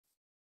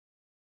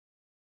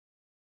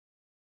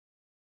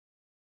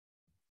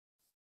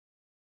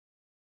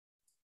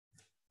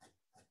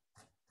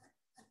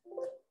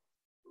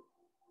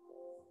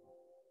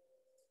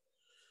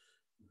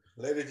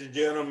Ladies and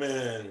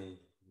gentlemen,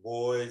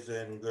 boys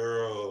and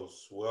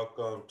girls,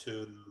 welcome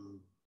to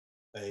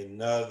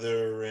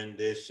another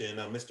rendition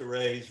of Mr.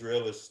 Ray's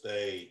Real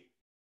Estate.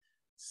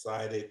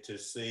 Excited to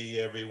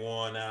see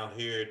everyone out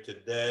here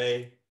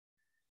today.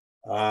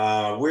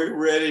 We're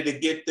ready to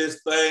get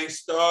this thing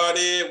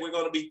started. We're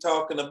going to be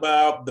talking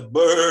about the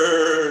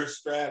BRRRR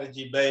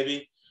strategy,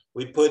 baby.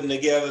 We're putting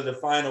together the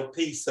final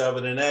piece of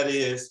it, and that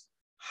is,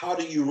 how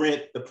do you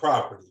rent the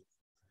property?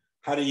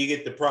 How do you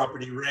get the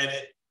property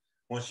rented?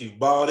 Once you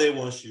bought it,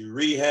 once you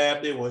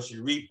rehabbed it, once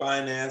you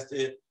refinanced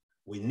it,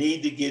 we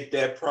need to get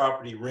that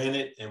property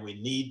rented, and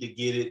we need to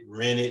get it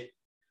rented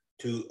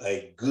to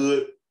a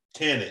good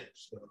tenant.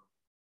 So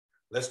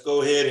let's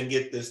go ahead and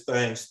get this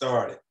thing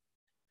started.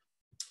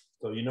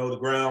 So you know the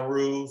ground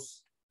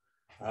rules.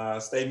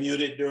 Stay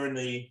muted during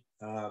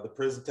the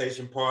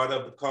presentation part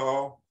of the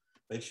call.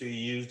 Make sure you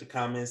use the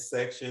comments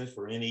section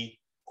for any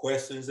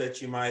questions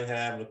that you might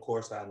have. And of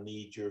course, I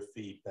need your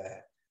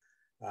feedback.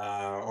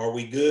 Are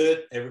we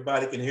good?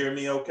 Everybody can hear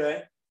me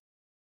okay?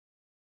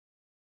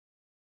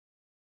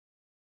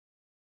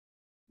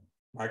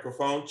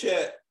 Microphone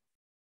check.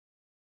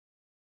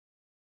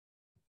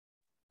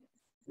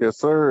 Yes,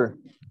 sir.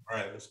 All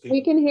right, let's keep.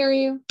 We can hear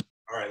you.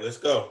 All right, let's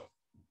go.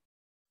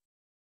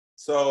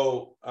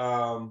 So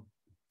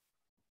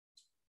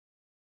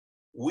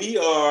we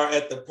are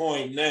at the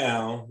point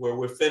now where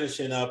we're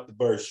finishing up the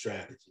BRRRR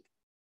strategy.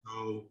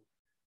 So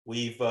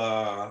we've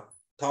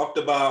talked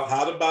about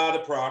how to buy the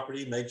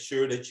property, make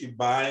sure that you're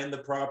buying the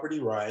property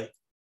right.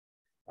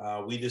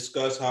 We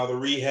discussed how to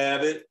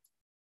rehab it.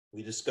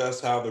 We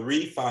discussed how to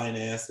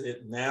refinance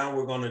it. Now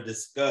we're going to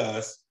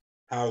discuss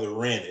how to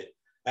rent it.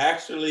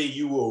 Actually,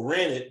 you will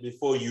rent it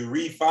before you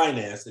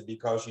refinance it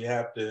because you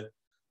have to,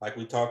 like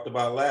we talked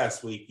about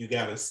last week,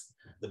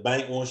 the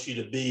bank wants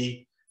you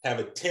to have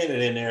a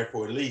tenant in there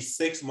for at least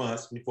 6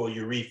 months before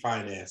you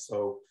refinance.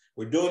 So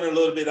we're doing it a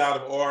little bit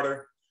out of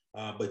order.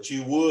 But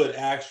you would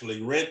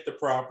actually rent the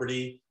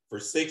property for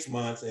 6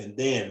 months and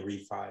then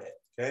refi it,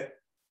 okay?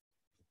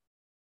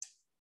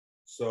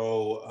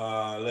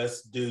 So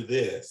let's do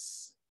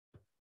this.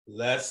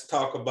 Let's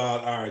talk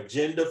about our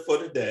agenda for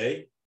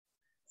today.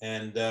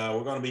 And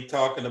we're gonna be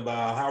talking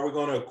about how we're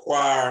gonna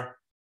acquire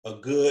a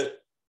good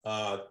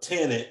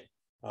tenant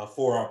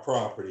for our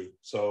property.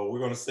 So we're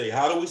gonna say,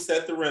 how do we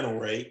set the rental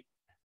rate?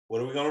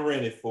 What are we gonna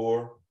rent it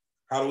for?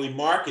 How do we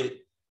market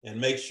and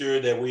make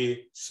sure that we're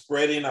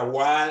spreading a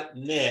wide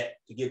net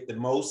to get the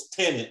most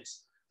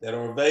tenants that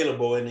are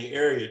available in the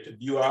area to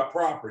view our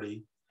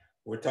property?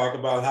 We're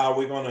talking about how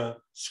we're gonna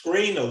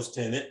screen those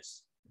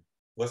tenants.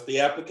 What's the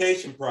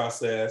application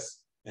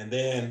process? And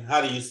then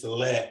how do you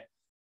select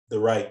the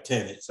right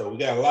tenant? So we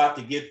got a lot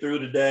to get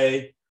through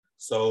today.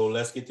 So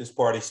let's get this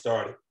party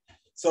started.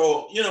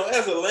 So, you know,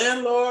 as a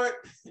landlord,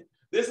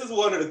 this is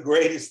one of the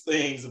greatest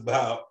things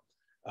about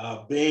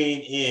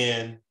being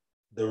in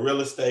the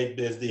real estate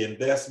business, the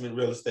investment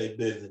real estate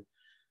business.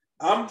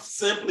 I'm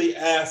simply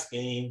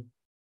asking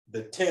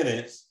the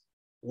tenants,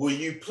 will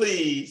you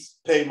please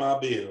pay my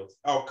bills?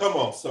 Oh, come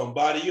on,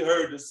 somebody, you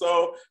heard the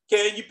song.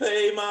 Can you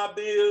pay my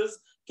bills?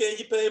 Can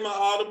you pay my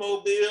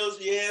automobiles?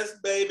 Yes,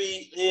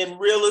 baby. In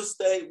real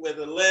estate with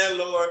a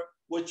landlord,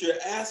 what you're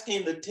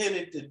asking the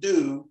tenant to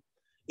do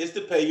is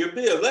to pay your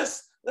bill.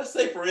 Let's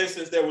say, for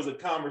instance, there was a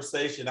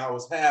conversation I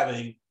was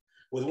having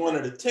with one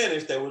of the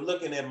tenants that were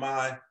looking at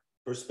my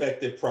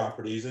prospective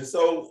properties. And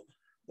so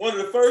one of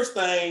the first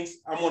things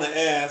I'm going to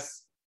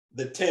ask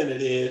the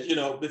tenant is, you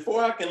know,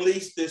 before I can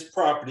lease this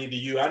property to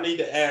you, I need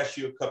to ask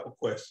you a couple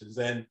questions.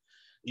 And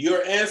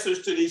your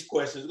answers to these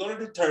questions are going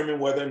to determine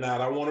whether or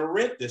not I want to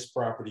rent this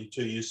property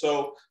to you.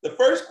 So the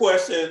first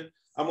question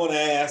I'm going to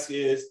ask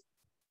is,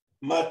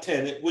 my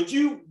tenant, would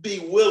you be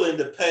willing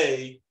to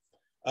pay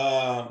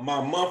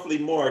my monthly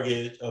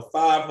mortgage of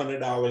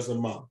 $500 a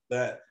month?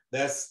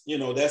 That's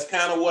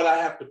kind of what I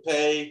have to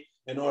pay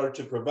in order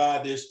to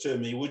provide this to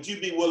me. Would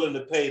you be willing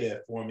to pay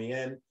that for me?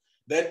 And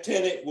that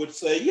tenant would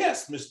say,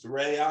 yes, Mr.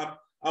 Ray,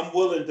 I'm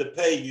willing to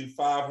pay you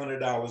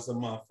 $500 a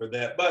month for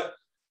that. But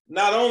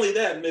not only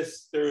that,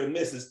 Mr. and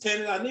Mrs.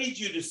 Tenant, I need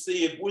you to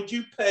see if, would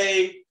you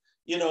pay,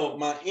 you know,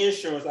 my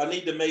insurance? I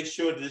need to make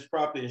sure that this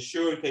property is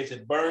insured in case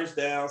it burns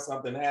down,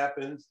 something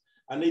happens.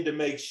 I need to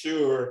make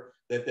sure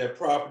that that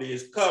property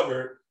is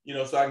covered, you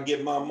know, so I can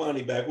get my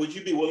money back. Would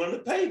you be willing to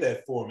pay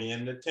that for me?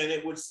 And the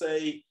tenant would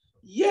say,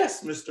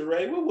 yes, Mr.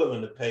 Ray, we're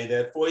willing to pay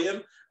that for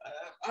you.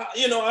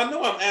 I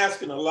know I'm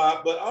asking a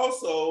lot, but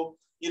also,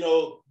 you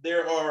know,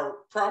 there are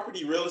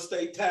property real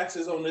estate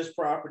taxes on this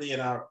property.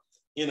 And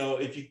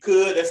if you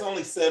could, that's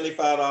only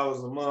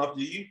 $75 a month.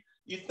 Do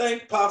you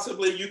think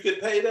possibly you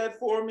could pay that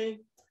for me?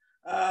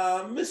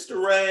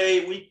 Mr.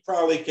 Ray, we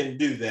probably can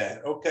do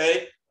that,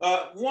 okay?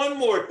 One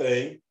more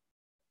thing,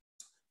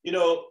 you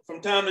know,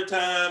 from time to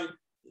time,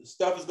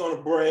 stuff is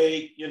gonna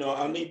break, you know,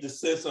 I need to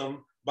send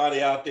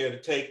somebody out there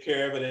to take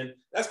care of it, and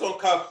that's gonna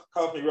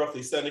cost me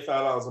roughly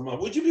 $75 a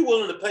month. Would you be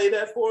willing to pay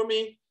that for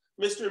me,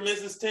 Mr. and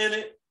Mrs.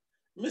 Tenant?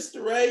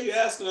 Mr. Ray, you're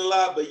asking a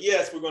lot, but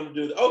yes, we're gonna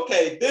do that.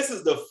 Okay, this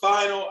is the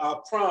final, I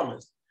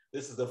promise,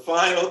 this is the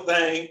final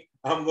thing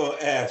I'm gonna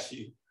ask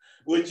you.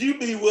 Would you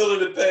be willing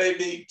to pay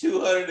me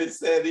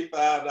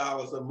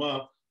 $275 a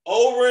month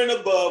over and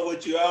above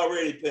what you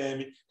already pay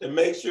me to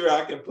make sure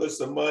I can put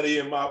some money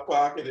in my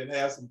pocket and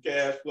have some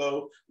cash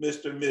flow,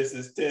 Mr. and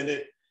Mrs.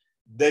 Tenant?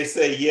 They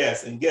say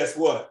yes. And guess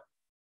what?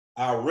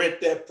 I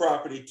rent that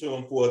property to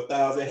them for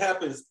 $1,000. It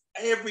happens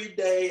every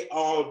day,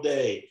 all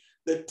day.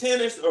 The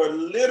tenants are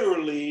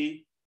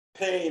literally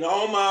paying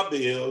all my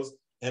bills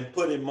and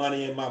putting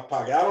money in my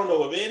pocket. I don't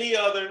know of any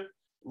other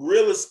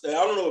real estate,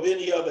 I don't know of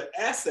any other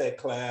asset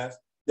class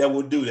that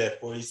will do that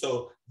for you.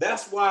 So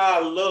that's why I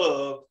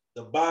love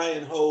the buy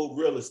and hold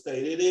real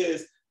estate. It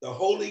is the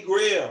holy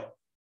grail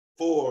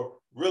for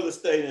real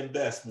estate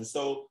investment.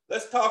 So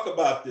let's talk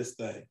about this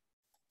thing.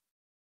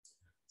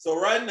 So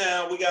right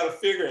now we got to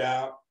figure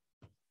out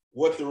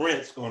what the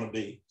rent's going to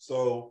be.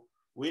 So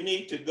we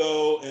need to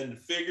go and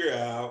figure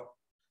out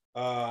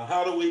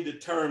how do we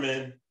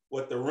determine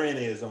what the rent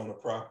is on the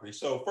property.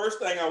 So first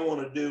thing I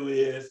want to do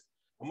is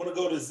I'm going to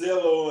go to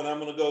Zillow and I'm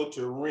going to go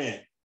to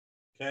rent.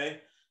 Okay.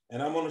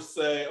 And I'm going to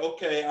say,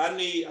 okay, I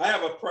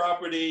have a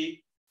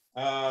property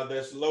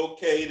that's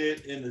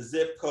located in the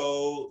zip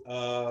code.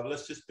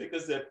 Let's just pick a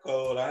zip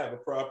code. I have a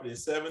property at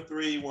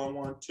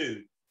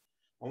 73112.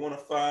 I want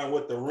to find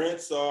what the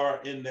rents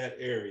are in that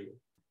area.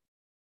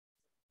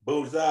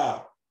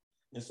 Boozao.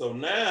 And so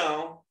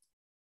now,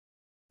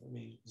 let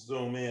me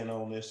zoom in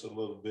on this a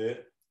little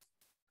bit.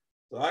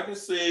 So I can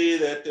see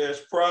that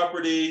there's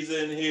properties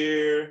in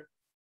here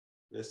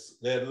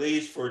that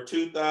lease for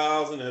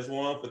 $2,000. There's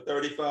one for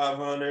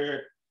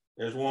 $3,500.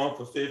 There's one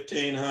for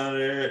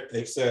 $1,500,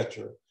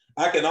 etc.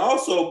 I can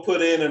also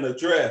put in an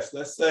address.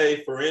 Let's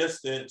say, for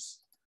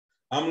instance,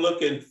 I'm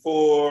looking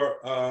for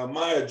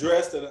my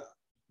address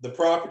the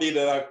property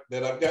that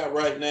I've got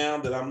right now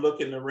that I'm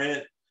looking to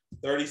rent,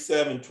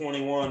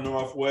 3721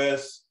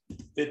 Northwest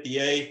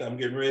 58th. I'm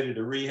getting ready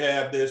to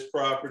rehab this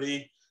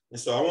property. And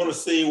so I want to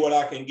see what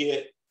I can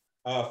get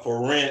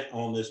for rent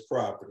on this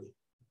property,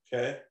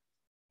 okay?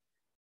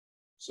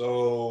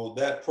 So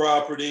that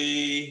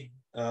property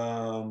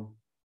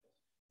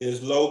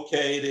is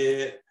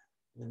located,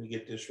 let me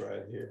get this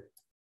right here.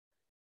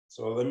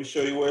 So let me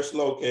show you where it's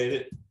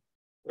located.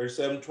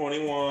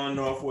 3721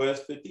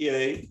 Northwest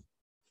 58th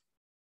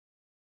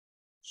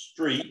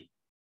Street.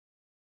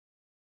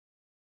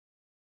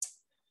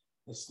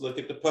 Let's look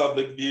at the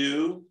public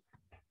view.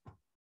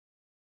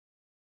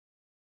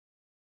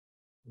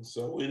 And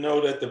so we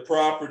know that the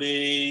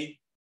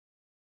property,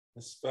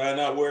 let's find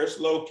out where it's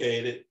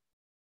located.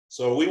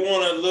 So we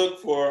want to look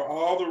for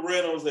all the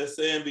rentals that's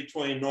in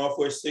between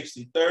Northwest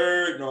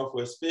 63rd,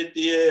 Northwest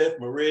 50th,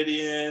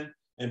 Meridian,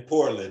 and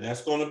Portland.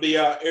 That's going to be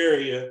our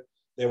area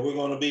that we're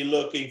going to be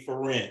looking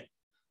for rent.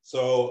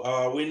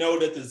 So we know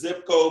that the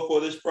zip code for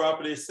this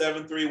property is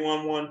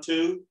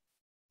 73112.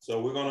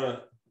 So we're going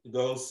to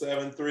go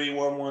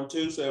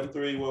 73112,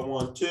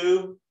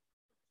 73112.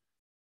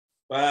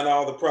 Find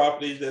all the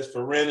properties that's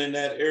for rent in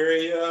that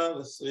area.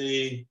 Let's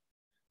see.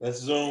 Let's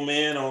zoom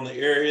in on the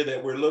area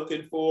that we're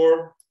looking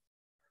for.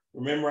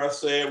 Remember I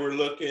said we're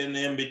looking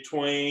in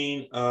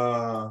between,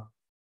 here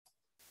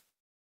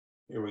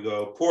we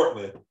go,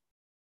 Portland.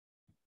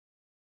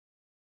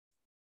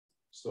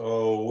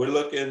 So we're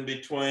looking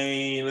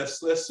between, let's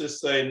just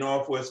say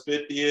Northwest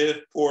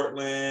 50th,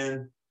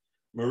 Portland,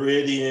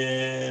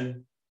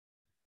 Meridian,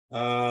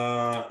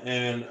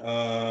 and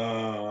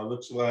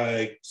looks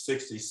like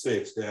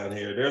 66 down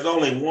here. There's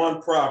only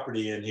one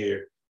property in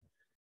here,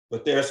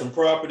 but there are some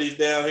properties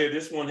down here.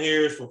 This one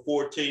here is for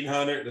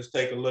 $1,400. Let's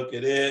take a look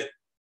at it.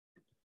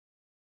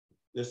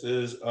 This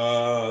is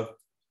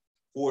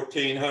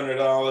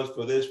 $1,400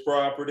 for this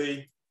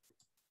property.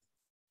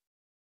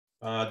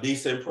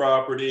 Decent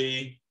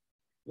property,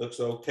 looks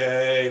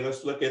okay.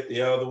 Let's look at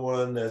the other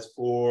one that's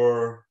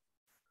for,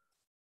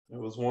 there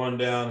was one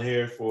down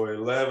here for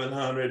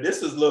 $1,100.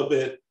 This is a little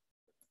bit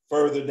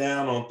further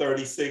down on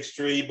 36th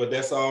Street, but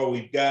that's all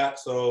we've got.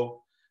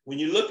 So when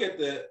you look at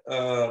the,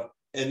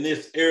 in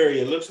this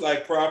area, it looks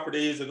like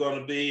properties are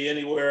gonna be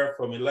anywhere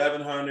from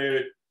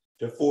 $1,100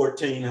 to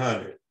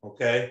 $1,400,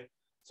 okay?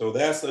 So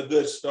that's a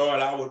good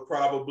start. I would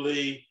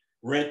probably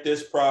rent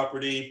this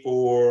property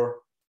for,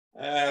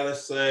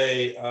 let's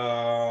say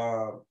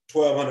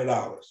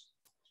 $1,200.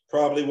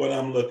 Probably what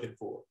I'm looking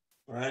for,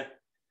 all right?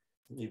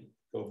 Let me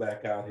go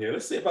back out here.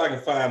 Let's see if I can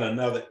find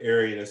another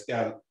area that's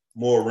got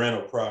more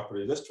rental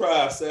property. Let's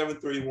try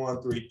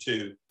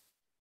 73132.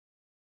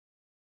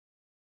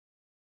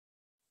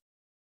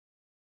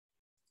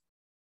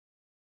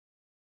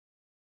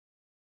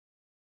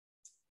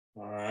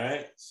 All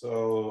right,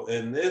 so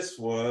in this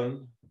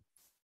one,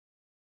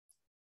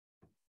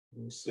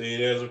 you see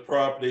there's a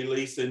property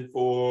leasing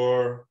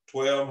for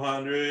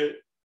 $1,200.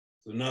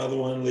 Another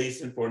one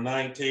leasing for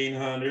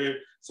 $1,900.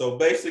 So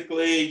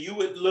basically you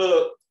would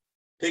look,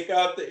 pick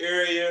out the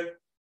area,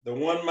 the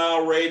 1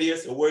 mile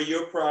radius of where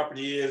your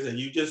property is, and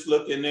you just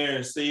look in there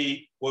and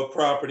see what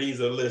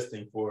properties are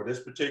listing for. This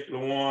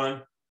particular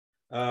one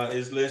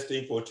is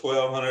listing for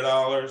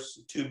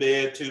 $1,200, 2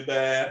 bed, 2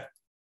 bath.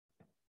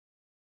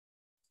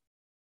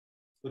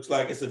 Looks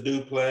like it's a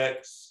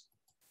duplex.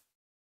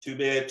 2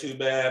 bed, 2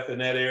 bath in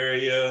that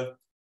area.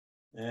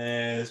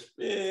 And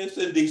it's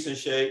in decent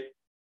shape.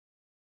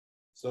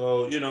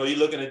 So, you know, you're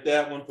looking at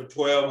that one for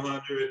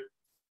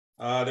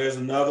 $1,200. There's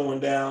another one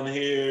down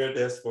here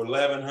that's for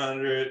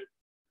 $1,100.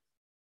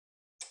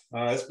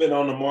 It's been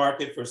on the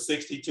market for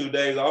 62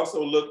 days.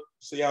 Also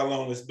see how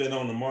long it's been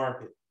on the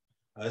market.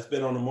 It's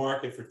been on the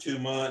market for 2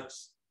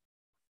 months.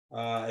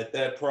 At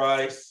that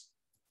price,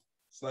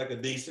 it's like a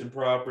decent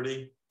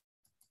property.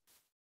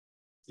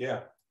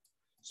 Yeah.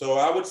 So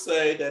I would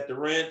say that the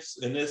rents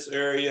in this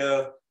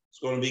area is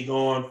going to be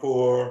going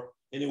for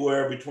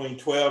anywhere between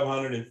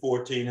 $1,200 and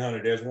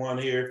 $1,400. There's one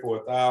here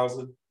for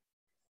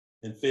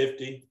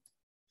 $1,050.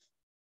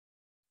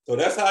 So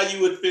that's how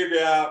you would figure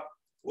out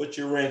what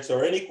your rents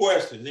are. Any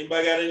questions?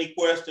 Anybody got any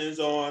questions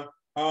on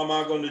how am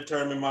I going to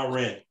determine my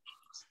rent?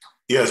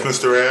 Yes,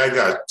 Mr. Ray, I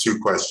got 2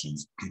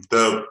 questions.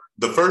 The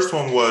first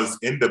one was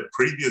in the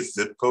previous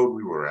zip code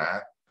we were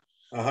at.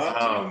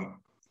 I'm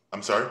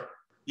sorry?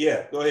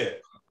 Yeah, go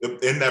ahead.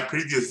 In that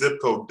previous zip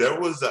code, there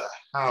was a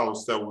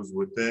house that was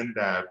within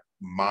that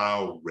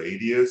mile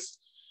radius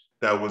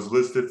that was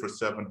listed for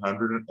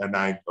 700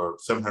 or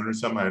 700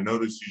 something. I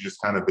noticed you just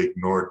kind of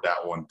ignored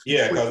that one.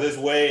 Yeah, because it's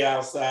way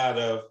outside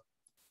of,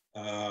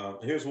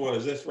 here's what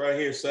is this right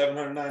here,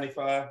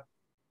 795?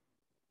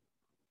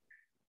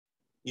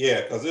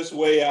 Yeah, because it's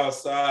way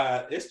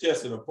outside. It's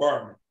just an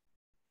apartment.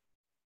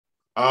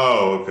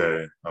 Oh,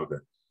 okay. Okay.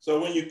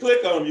 So when you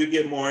click on them, you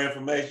get more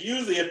information.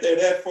 Usually if they're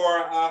that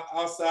far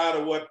outside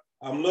of what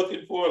I'm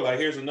looking for, like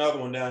here's another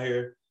one down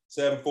here,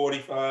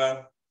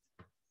 745.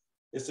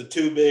 It's a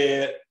 2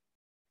 bed.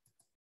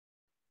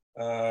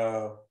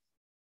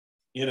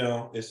 You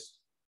know,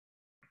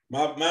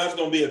 mine's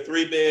gonna be a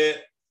 3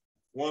 bed,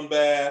 1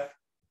 bath.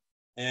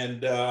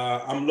 And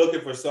I'm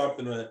looking for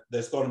something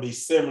that's going to be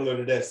similar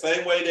to that.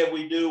 Same way that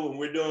we do when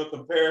we're doing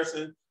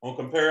comparison on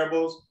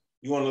comparables,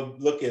 you want to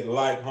look at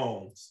like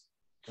homes,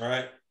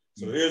 right?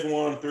 So here's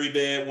one 3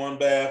 bed, 1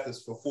 bath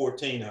is for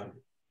 $1,400.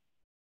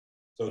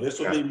 So this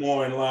will be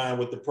more in line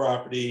with the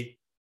property,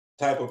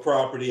 type of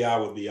property I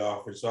would be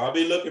offering. So I'll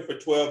be looking for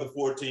 $1,200 to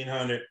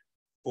 $1,400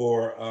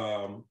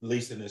 for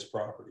leasing this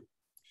property.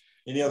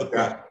 Any other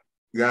questions?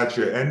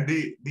 Gotcha. And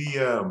the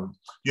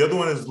other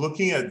one is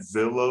looking at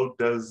Zillow.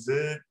 Does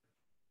it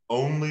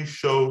only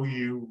show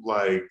you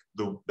like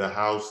the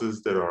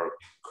houses that are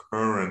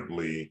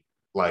currently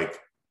like,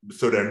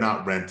 so they're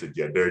not rented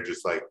yet? They're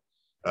just like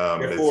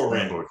they're for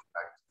rent.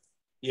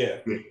 Yeah,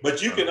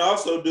 but you can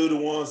also do the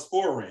ones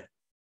for rent.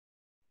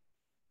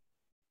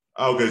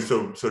 Okay,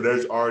 so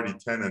there's already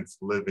tenants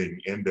living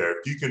in there.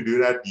 If you can do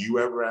that, do you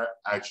ever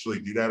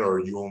actually do that, or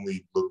are you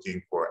only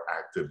looking for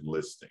active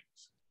listings?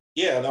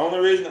 Yeah, the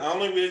only thing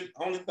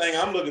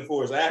I'm looking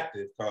for is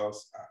active,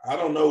 because I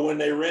don't know when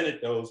they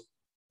rented those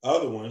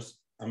other ones.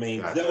 I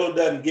mean, gotcha. Zillow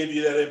doesn't give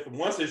you that information.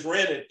 Once it's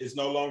rented, it's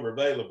no longer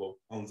available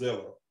on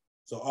Zillow.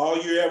 So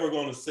all you're ever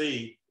going to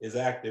see is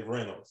active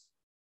rentals.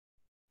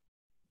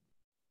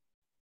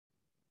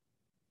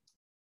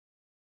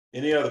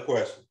 Any other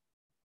questions?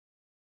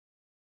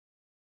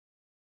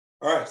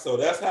 All right, so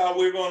that's how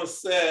we're going to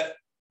set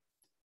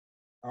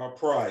our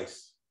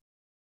price.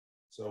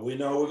 So we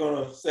know we're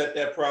going to set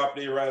that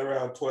property right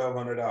around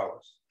 $1,200.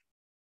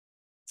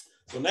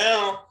 So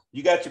now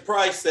you got your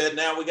price set.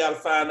 Now we got to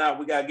find out,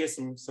 we got to get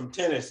some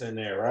tenants in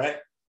there, right?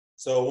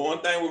 So one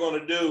thing we're going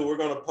to do, we're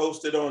going to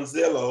post it on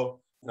Zillow,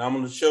 and I'm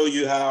going to show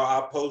you how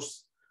I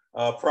post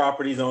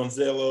properties on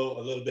Zillow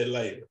a little bit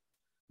later.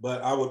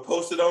 But I would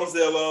post it on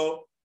Zillow.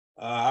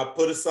 I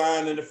put a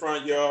sign in the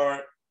front yard,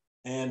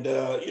 and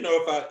you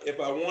know, if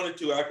I wanted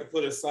to, I could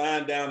put a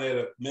sign down at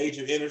a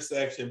major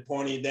intersection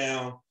pointing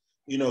down,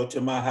 you know, to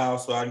my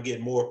house, so I can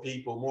get more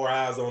people, more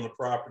eyes on the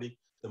property.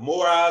 The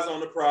more eyes on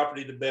the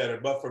property, the better.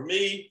 But for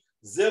me,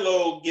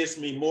 Zillow gets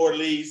me more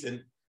leads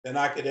than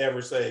I could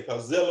ever say,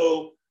 because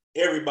Zillow,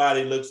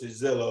 everybody looks at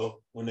Zillow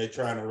when they're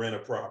trying to rent a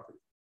property.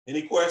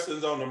 Any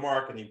questions on the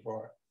marketing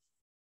part?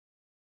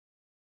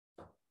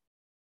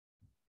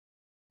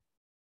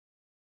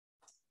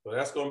 So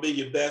that's going to be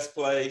your best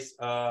place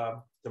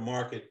to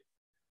market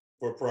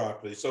for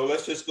property. So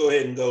let's just go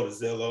ahead and go to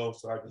Zillow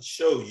so I can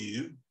show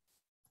you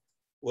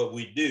what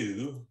we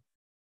do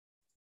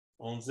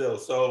on Zillow.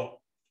 So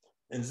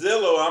in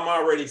Zillow, I'm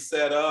already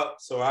set up,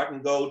 so I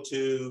can go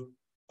to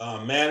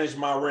manage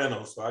my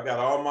rentals. So I got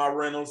all my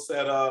rentals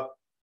set up.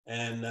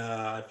 And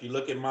if you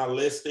look at my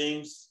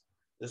listings,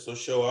 this will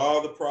show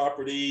all the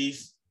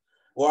properties.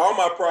 Well, all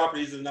my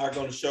properties are not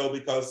going to show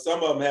because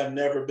some of them have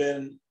never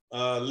been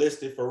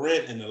listed for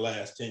rent in the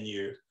last 10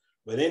 years.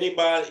 But any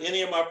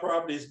of my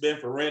properties been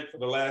for rent for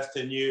the last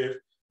 10 years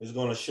is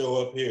going to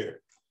show up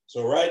here.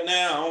 So right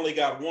now, I only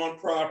got one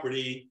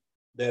property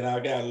that I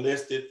got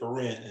listed for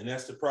rent, and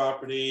that's the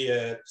property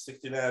at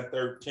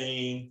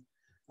 6913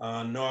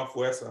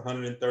 Northwest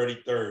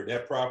 133rd.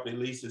 That property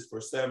leases for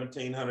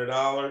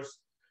 $1,700.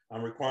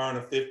 I'm requiring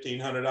a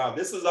 $1,500.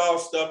 This is all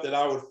stuff that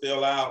I would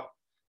fill out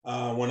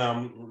when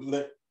I'm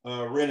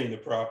renting the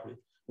property.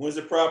 When's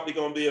the property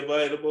going to be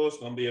available? It's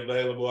going to be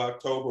available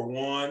October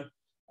 1.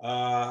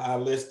 I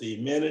list the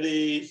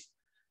amenities.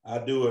 I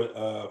do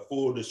a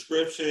full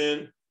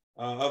description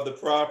of the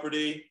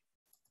property,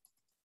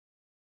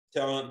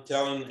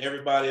 telling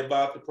everybody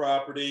about the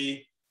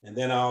property, and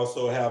then I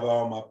also have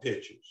all my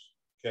pictures,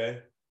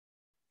 okay?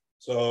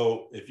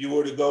 So if you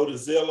were to go to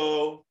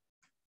Zillow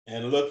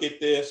and look at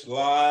this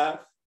live,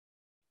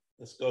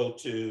 let's go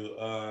to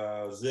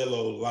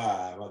Zillow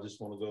Live. I just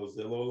want to go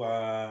Zillow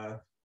Live.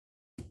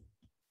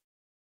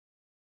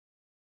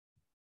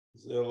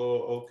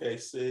 Zillow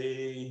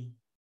OKC.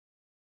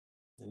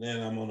 And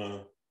then I'm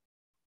gonna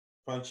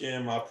punch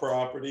in my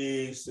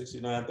property,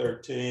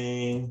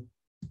 6913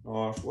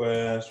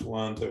 Northwest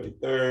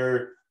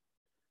 133rd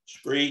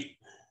Street.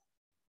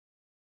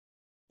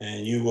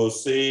 And you will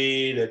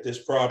see that this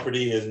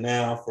property is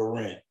now for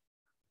rent.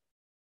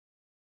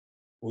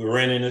 We're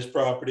renting this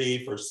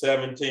property for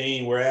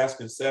we're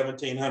asking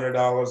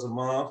 $1,700 a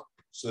month.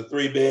 It's a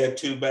 3-bed,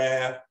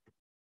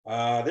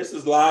 2-bath. This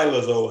is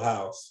Lila's old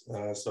house.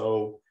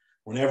 So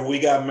whenever we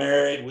got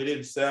married, we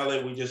didn't sell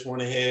it. We just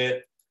went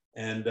ahead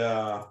and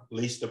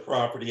leased the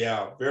property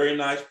out. Very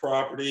nice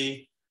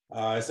property.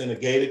 It's in a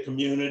gated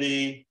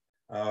community.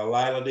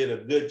 Lila did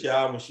a good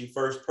job when she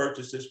first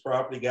purchased this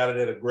property, got it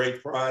at a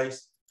great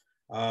price.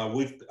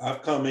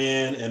 I've come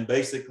in and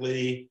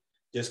basically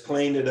just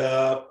cleaned it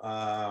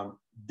up.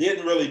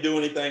 Didn't really do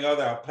anything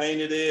other. I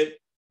painted it,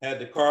 had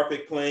the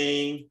carpet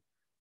clean,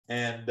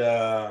 and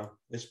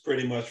it's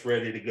pretty much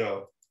ready to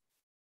go.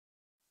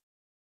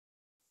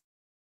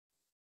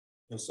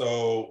 And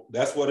so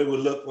that's what it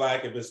would look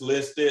like if it's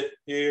listed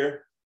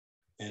here.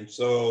 And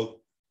so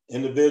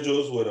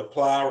individuals would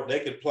apply, they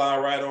could apply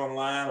right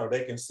online, or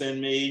they can send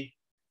me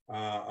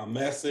a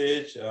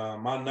message.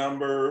 My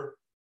number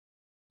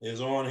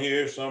is on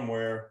here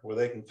somewhere where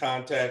they can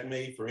contact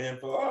me for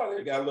info. Oh,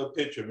 they got a little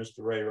picture of Mr.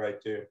 Ray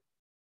right there.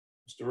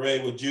 Mr.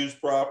 Ray with Juice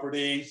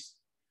Properties.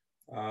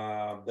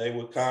 They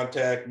would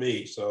contact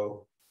me.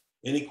 So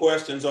any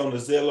questions on the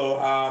Zillow,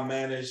 how I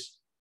manage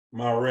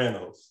my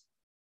rentals?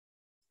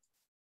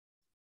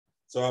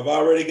 So I've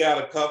already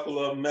got a couple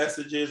of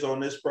messages on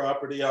this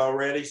property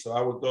already. So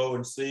I would go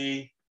and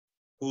see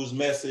who's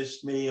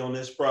messaged me on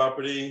this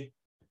property.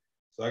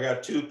 So I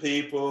got 2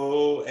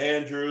 people.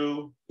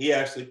 Andrew, he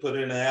actually put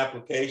in an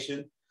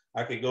application.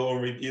 I could go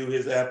and review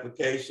his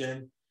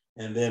application.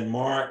 And then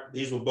Mark,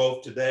 these were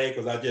both today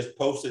because I just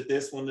posted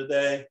this one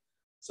today.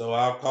 So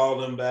I'll call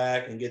them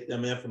back and get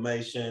them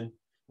information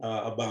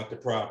about the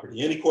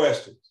property. Any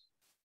questions?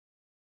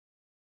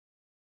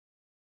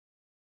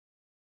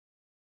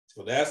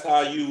 So that's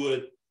how you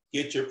would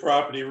get your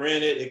property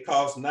rented. It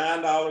costs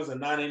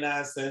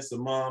 $9.99 a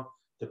month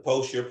to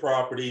post your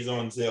properties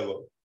on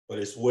Zillow, but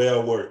it's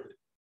well worth it.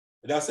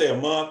 Did I say a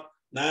month?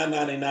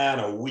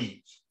 $9.99 a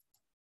week.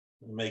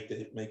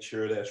 Make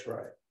sure that's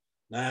right.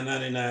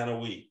 $9.99 a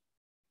week.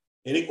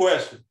 Any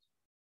questions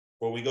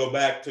before we go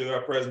back to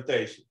our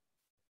presentation?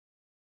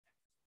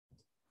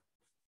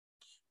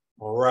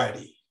 All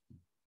righty.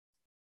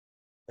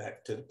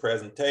 Back to the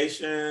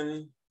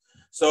presentation.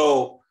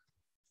 So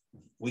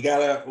we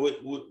got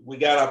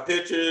our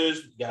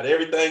pictures, got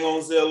everything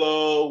on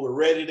Zillow. We're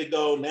ready to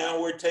go.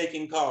 Now we're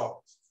taking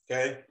calls,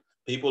 okay?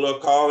 People are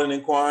calling,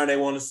 inquiring. They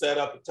want to set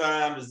up a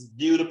time to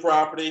view the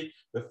property.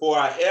 Before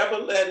I ever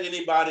let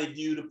anybody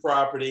view the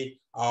property,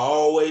 I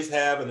always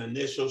have an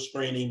initial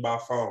screening by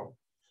phone.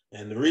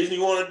 And the reason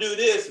you want to do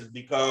this is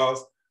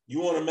because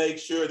you want to make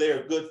sure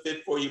they're a good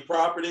fit for your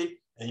property,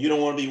 and you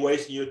don't want to be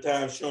wasting your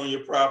time showing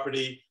your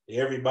property to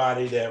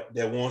everybody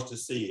that wants to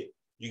see it.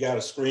 You got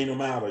to screen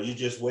them out, or you're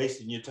just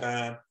wasting your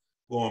time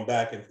going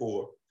back and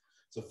forth.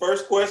 So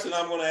first question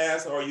I'm going to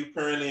ask, are you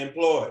currently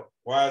employed?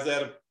 Why is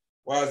that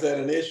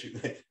an issue?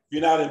 If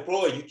you're not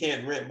employed, you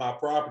can't rent my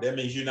property. That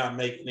means you're not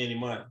making any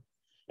money.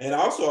 And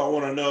also I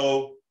want to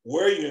know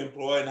where you're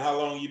employed and how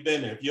long you've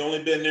been there. If you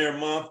only been there a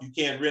month, you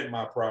can't rent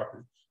my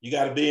property. You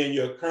got to be in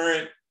your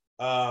current,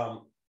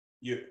 or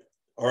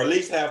at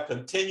least have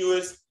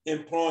continuous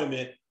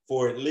employment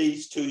for at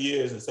least 2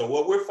 years. And so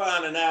what we're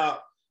finding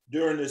out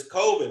during this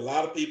COVID, a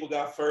lot of people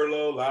got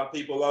furloughed, a lot of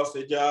people lost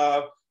their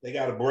job. They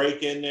got a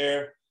break in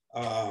their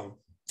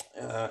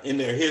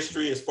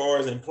history as far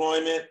as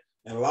employment.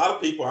 And a lot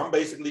of people I'm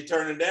basically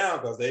turning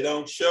down because they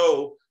don't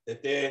show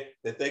that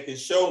they can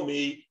show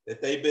me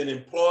that they've been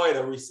employed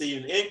or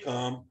receiving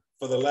income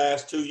for the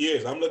last 2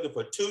 years. I'm looking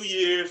for 2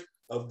 years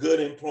of good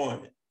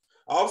employment.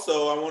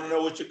 Also, I want to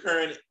know what your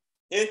current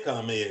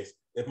income is.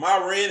 If my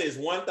rent is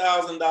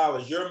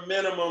 $1,000, your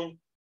minimum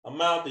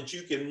amount that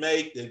you can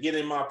make to get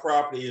in my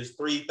property is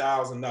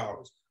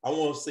 $3,000. I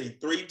want to see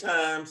 3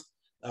 times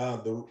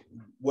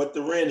what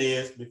the rent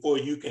is before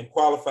you can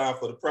qualify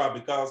for the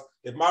property. Because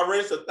if my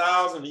rent's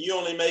 $1,000 and you're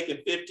only making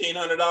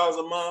 $1,500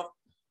 a month,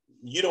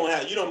 you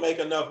don't make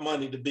enough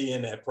money to be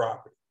in that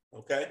property.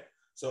 Okay,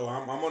 so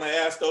I'm going to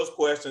ask those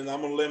questions.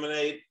 I'm going to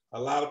eliminate a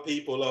lot of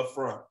people up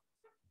front.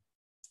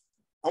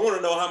 I want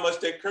to know how much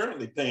they're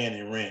currently paying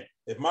in rent.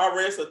 If my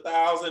rent's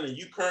 $1,000 and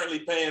you currently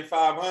paying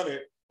 $500,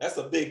 that's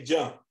a big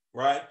jump,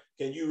 right?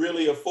 Can you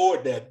really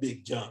afford that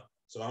big jump?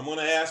 So I'm going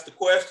to ask the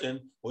question,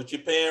 what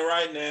you're paying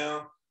right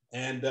now,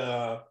 and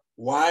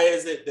Why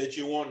is it that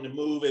you're wanting to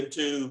move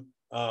into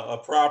a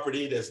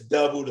property that's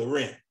double the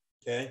rent?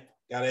 Okay,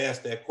 got to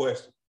ask that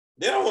question.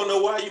 They don't want to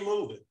know why you're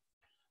moving.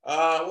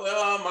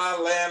 Well, my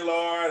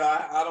landlord,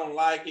 I don't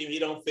like him. He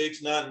don't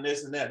fix nothing,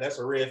 this and that. That's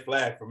a red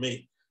flag for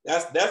me.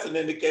 That's an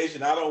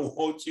indication I don't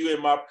want you in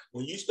my,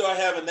 when you start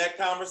having that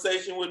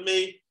conversation with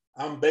me,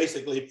 I'm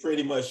basically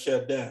pretty much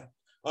shut down.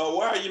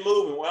 Why are you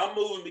moving? Well, I'm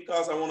moving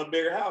because I want a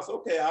bigger house.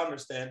 Okay, I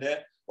understand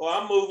that. Well,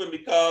 I'm moving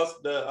because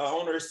the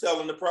owner is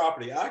selling the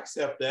property. I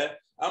accept that.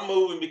 I'm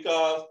moving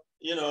because,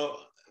 you know,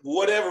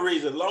 whatever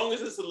reason, as long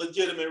as it's a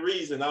legitimate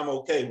reason, I'm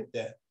okay with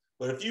that.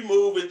 But if you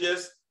move and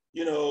just,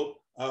 you know,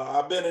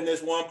 I've been in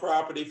this one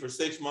property for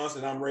 6 months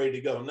and I'm ready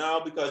to go.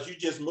 No, because you're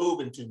just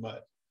moving too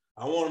much.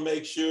 I want to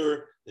make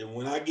sure that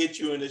when I get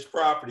you in this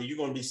property, you're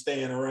going to be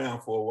staying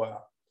around for a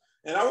while.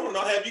 And I want to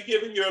know, have you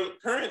given your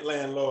current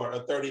landlord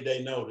a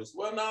 30-day notice?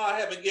 Well, no, I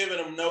haven't given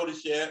him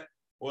notice yet.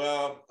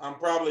 Well, I'm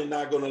probably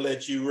not going to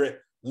let you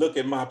look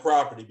at my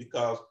property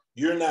because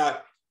you're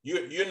not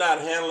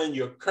handling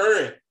your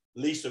current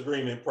lease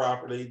agreement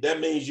properly. That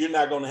means you're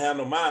not going to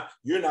handle mine.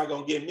 You're not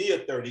going to give me a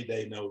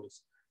 30-day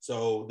notice.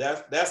 So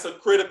that's a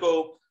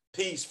critical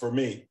piece for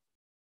me.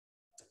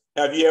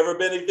 Have you ever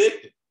been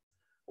evicted?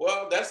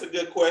 Well, that's a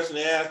good question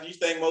to ask. You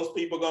think most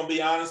people are going to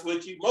be honest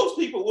with you? Most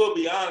people will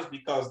be honest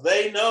because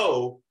they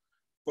know,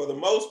 for the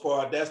most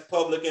part, that's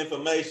public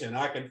information.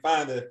 I can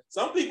find it.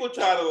 Some people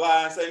try to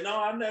lie and say, no,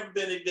 I've never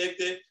been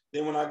evicted.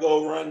 Then when I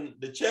go run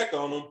the check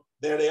on them,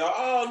 there they are.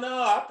 Oh,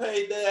 no, I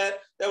paid that.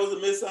 That was a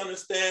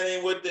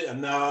misunderstanding with it.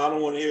 No, I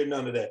don't want to hear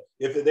none of that.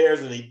 If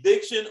there's an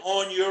eviction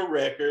on your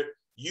record,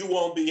 you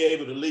won't be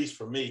able to lease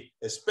from me,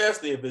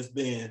 especially if it's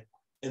been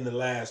in the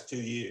last 2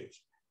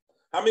 years.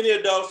 How many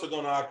adults are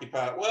going to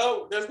occupy?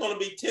 Well, there's going to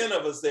be 10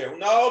 of us there.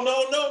 No,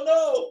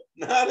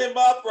 not in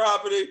my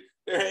property.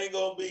 There ain't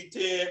going to be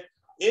 10.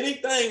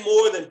 Anything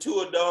more than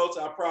 2 adults,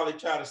 I'll probably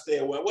try to stay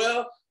away.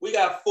 Well, we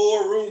got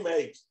 4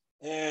 roommates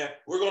and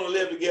we're going to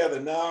live together.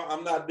 No,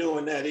 I'm not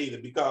doing that either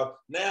because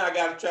now I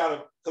got to try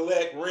to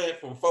collect rent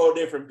from 4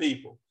 different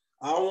people.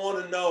 I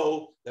want to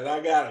know that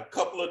I got a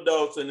couple of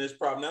adults in this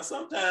property. Now,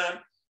 sometimes,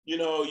 you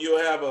know,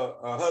 you'll have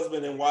a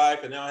husband and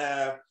wife and they'll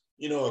have,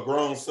 you know, a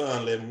grown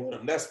son living with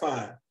them. That's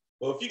fine.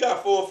 But if you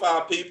got 4 or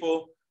 5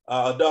 people,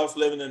 adults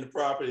living in the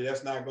property,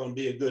 that's not going to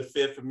be a good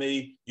fit for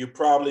me. You're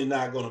probably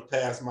not going to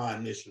pass my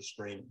initial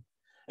screening.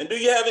 And do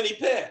you have any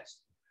pets?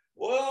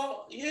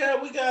 Well,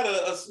 yeah, we got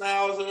a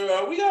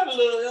schnauzer. We got a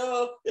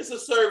little, it's a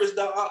service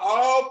dog,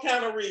 all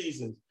kind of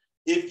reasons.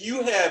 If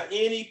you have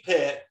any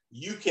pet,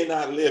 you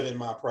cannot live in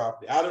my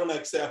property. I don't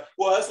accept,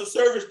 well, it's a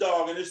service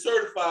dog and it's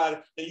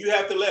certified and you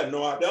have to let them.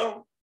 No, I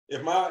don't.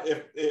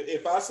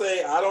 If I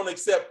say I don't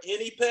accept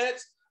any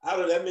pets,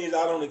 that means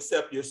I don't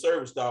accept your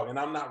service dog and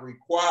I'm not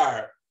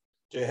required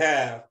to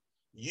have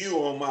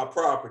you on my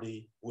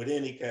property with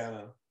any kind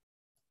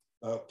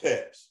of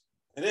pets.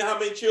 And then how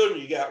many children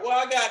you got? Well,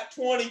 I got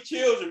 20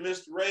 children,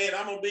 Mr. Ray, and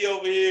I'm gonna be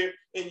over here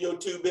in your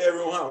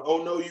 2-bedroom house.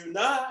 Oh, no, you're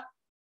not.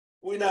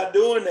 We're not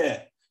doing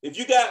that. If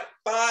you got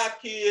 5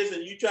 kids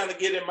and you're trying to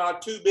get in my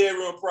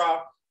 2-bedroom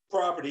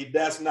property,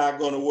 that's not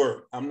gonna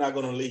work. I'm not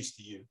gonna lease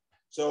to you.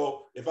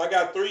 So if I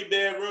got 3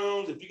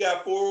 bedrooms, if you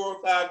got 4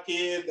 or 5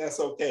 kids, that's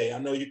okay. I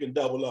know you can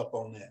double up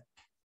on that.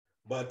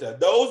 But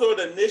those are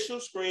the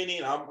initial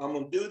screening. I'm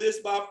gonna do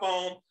this by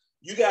phone.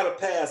 You gotta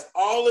pass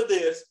all of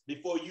this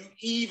before you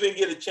even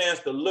get a chance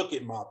to look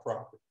at my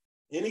property.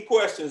 Any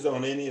questions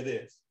on any of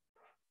this?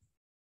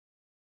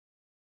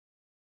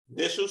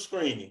 Initial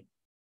screening.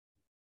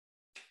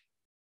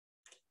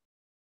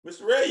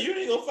 Mr. Ray, you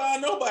ain't gonna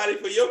find nobody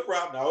for your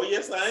property. Oh,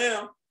 yes, I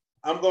am.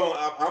 I'm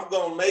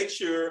gonna make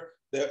sure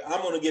that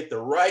I'm gonna get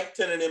the right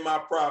tenant in my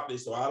property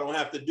so I don't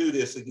have to do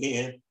this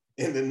again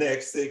in the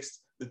next 6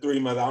 to 3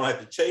 months. I don't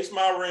have to chase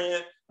my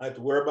rent. I have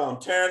to worry about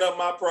them tearing up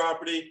my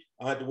property.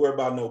 I don't have to worry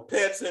about no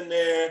pets in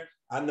there.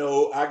 I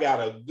know I got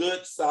a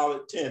good,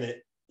 solid tenant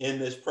in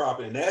this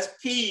property. And that's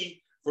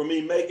key for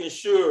me making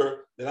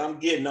sure that I'm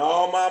getting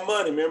all my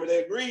money. Remember,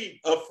 they agreed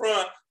up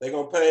front, they're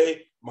gonna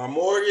pay my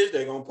mortgage,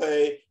 they're gonna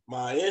pay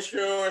my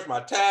insurance, my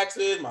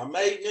taxes, my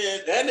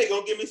maintenance, and they're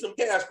gonna give me some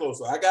cash flow.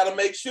 So I gotta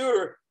make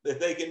sure that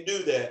they can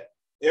do that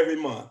every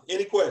month.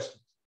 Any questions?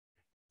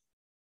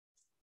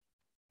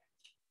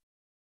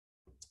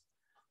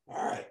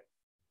 All right.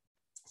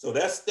 So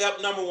that's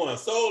step number 1.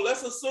 So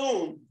let's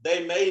assume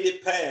they made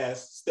it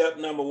past step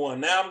number 1.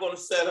 Now I'm going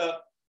to set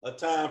up a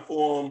time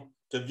for them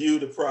to view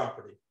the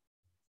property.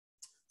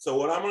 So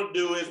what I'm going to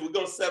do is we're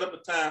going to set up a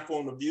time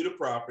for them to view the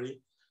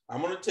property.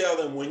 I'm going to tell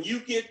them when you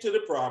get to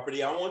the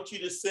property, I want you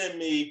to send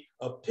me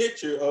a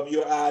picture of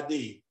your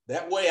ID.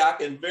 That way I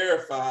can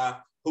verify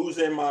who's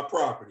in my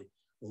property.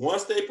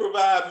 Once they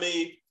provide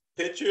me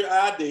picture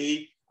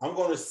ID, I'm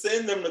going to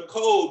send them the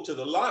code to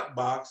the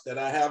lockbox that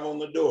I have on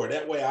the door.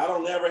 That way I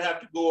don't ever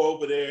have to go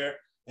over there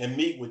and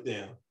meet with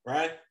them,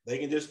 right? They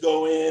can just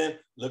go in,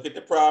 look at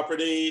the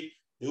property,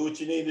 do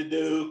what you need to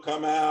do,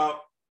 come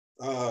out,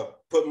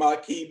 put my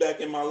key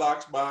back in my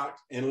lockbox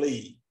and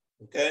leave,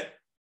 okay?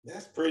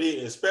 That's pretty,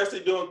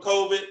 especially during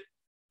COVID,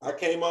 I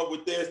came up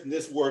with this and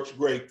this works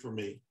great for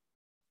me.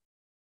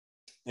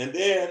 And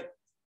then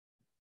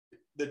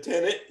the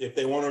tenant, if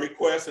they want to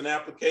request an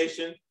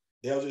application,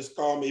 they'll just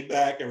call me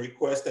back and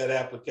request that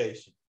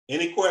application.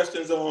 Any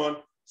questions on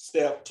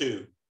step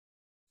 2?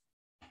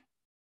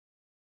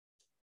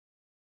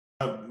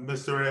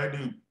 Mr.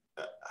 Ray,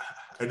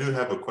 I do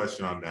have a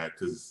question on that,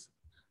 because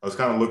I was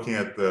kind of looking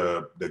at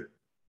the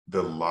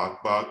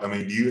lockbox. I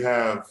mean, do you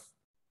have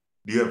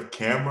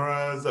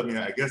cameras? I mean,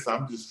 I guess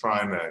I'm just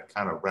trying to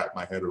kind of wrap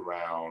my head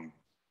around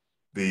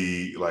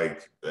the,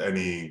 like,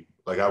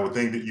 I would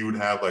think that you would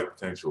have like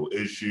potential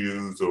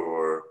issues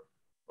or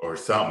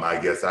something. I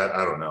guess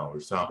I don't know,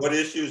 or something. What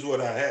issues would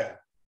I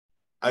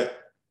have?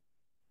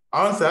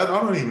 Honestly, I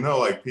don't even know,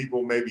 like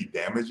people maybe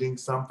damaging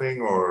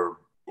something, or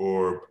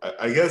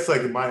I guess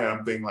like in my head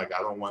I'm thinking like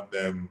I don't want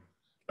them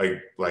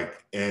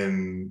like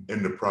in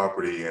the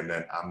property and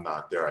then I'm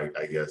not there.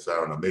 I guess I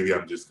don't know. Maybe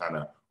I'm just kind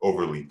of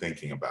overly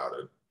thinking about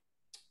it.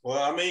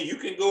 Well, I mean, you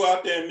can go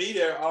out there and meet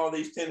all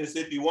these tenants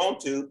if you want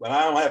to, but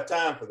I don't have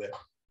time for that.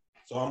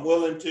 So I'm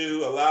willing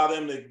to allow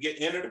them to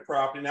enter the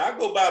property. Now I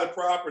go by the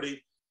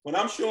property. When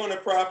I'm showing the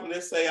property,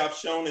 let's say I've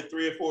shown it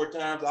 3 or 4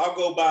 times, I'll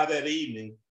go by that evening